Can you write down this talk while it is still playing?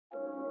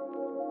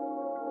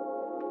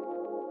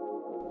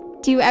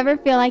Do you ever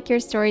feel like your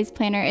stories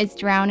planner is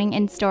drowning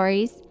in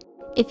stories?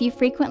 If you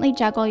frequently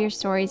juggle your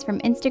stories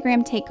from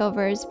Instagram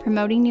takeovers,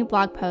 promoting new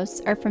blog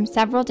posts, or from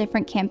several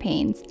different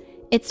campaigns,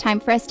 it's time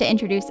for us to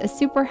introduce a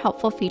super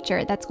helpful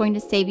feature that's going to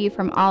save you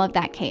from all of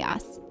that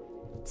chaos.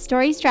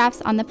 Stories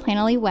drafts on the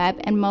Planoly web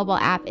and mobile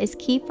app is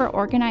key for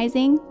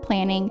organizing,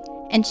 planning,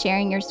 and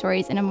sharing your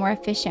stories in a more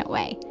efficient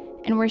way,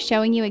 and we're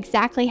showing you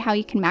exactly how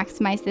you can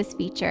maximize this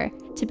feature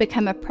to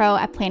become a pro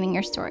at planning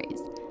your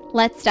stories.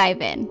 Let's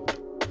dive in.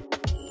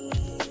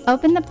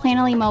 Open the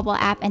Planoly mobile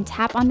app and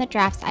tap on the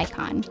drafts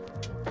icon.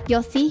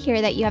 You'll see here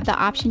that you have the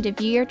option to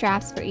view your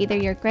drafts for either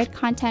your grid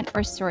content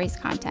or stories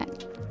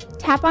content.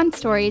 Tap on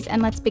stories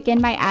and let's begin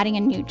by adding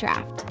a new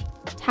draft.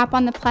 Tap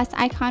on the plus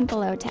icon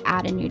below to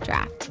add a new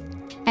draft.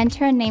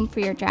 Enter a name for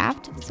your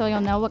draft so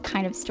you'll know what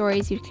kind of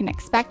stories you can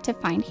expect to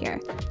find here,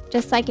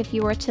 just like if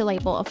you were to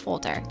label a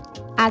folder.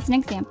 As an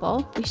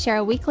example, we share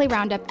a weekly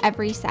roundup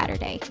every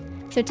Saturday.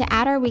 So to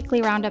add our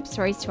weekly roundup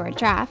stories to our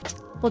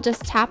draft, we'll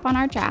just tap on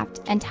our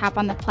draft and tap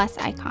on the plus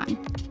icon.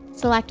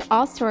 Select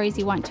all stories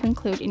you want to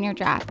include in your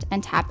draft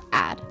and tap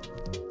Add.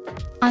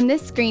 On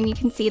this screen, you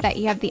can see that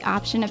you have the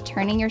option of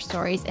turning your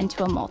stories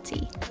into a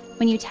multi.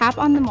 When you tap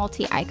on the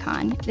multi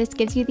icon, this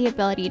gives you the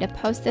ability to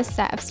post this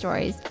set of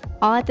stories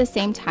all at the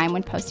same time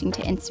when posting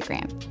to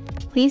Instagram.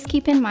 Please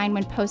keep in mind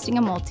when posting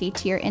a multi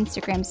to your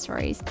Instagram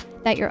stories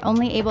that you're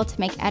only able to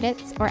make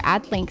edits or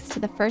add links to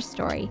the first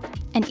story,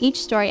 and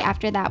each story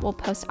after that will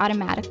post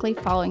automatically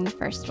following the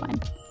first one.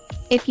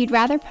 If you'd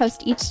rather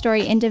post each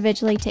story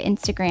individually to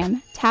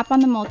Instagram, tap on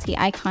the multi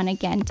icon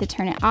again to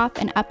turn it off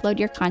and upload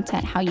your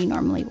content how you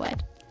normally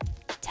would.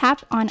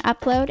 Tap on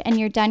Upload and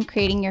you're done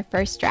creating your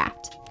first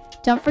draft.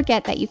 Don't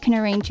forget that you can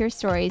arrange your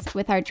stories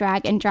with our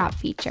drag and drop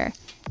feature,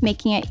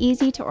 making it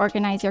easy to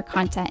organize your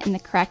content in the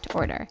correct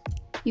order.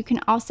 You can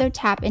also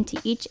tap into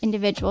each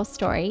individual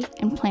story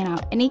and plan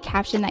out any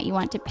caption that you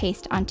want to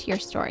paste onto your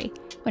story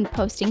when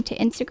posting to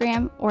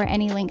Instagram, or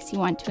any links you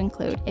want to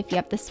include if you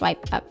have the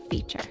swipe up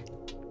feature.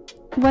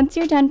 Once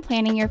you're done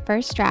planning your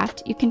first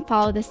draft, you can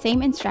follow the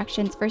same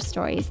instructions for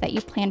stories that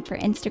you plan for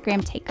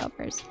Instagram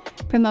takeovers,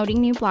 promoting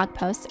new blog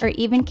posts, or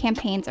even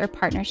campaigns or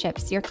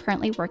partnerships you're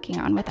currently working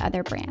on with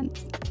other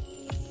brands.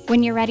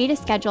 When you're ready to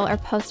schedule or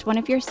post one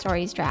of your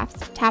stories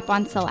drafts, tap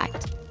on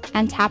Select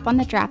and tap on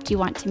the draft you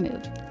want to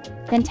move.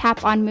 Then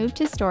tap on Move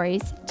to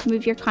Stories to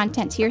move your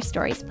content to your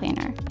Stories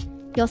Planner.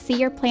 You'll see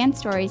your planned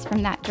stories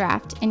from that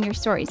draft in your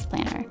Stories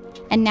Planner,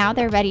 and now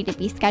they're ready to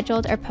be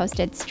scheduled or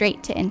posted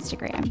straight to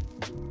Instagram.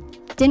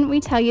 Didn't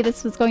we tell you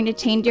this was going to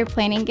change your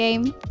planning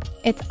game?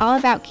 It's all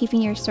about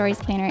keeping your Stories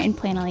Planner in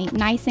Planoly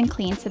nice and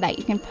clean so that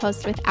you can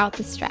post without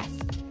the stress.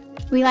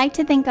 We like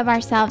to think of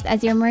ourselves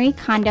as your Marie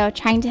Kondo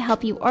trying to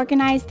help you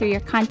organize through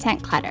your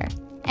content clutter,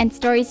 and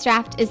Stories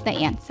Draft is the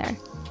answer.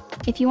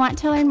 If you want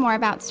to learn more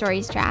about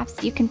Stories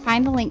Drafts, you can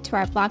find the link to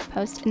our blog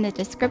post in the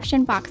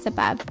description box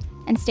above,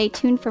 and stay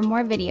tuned for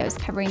more videos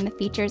covering the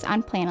features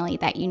on Planoly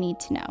that you need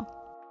to know.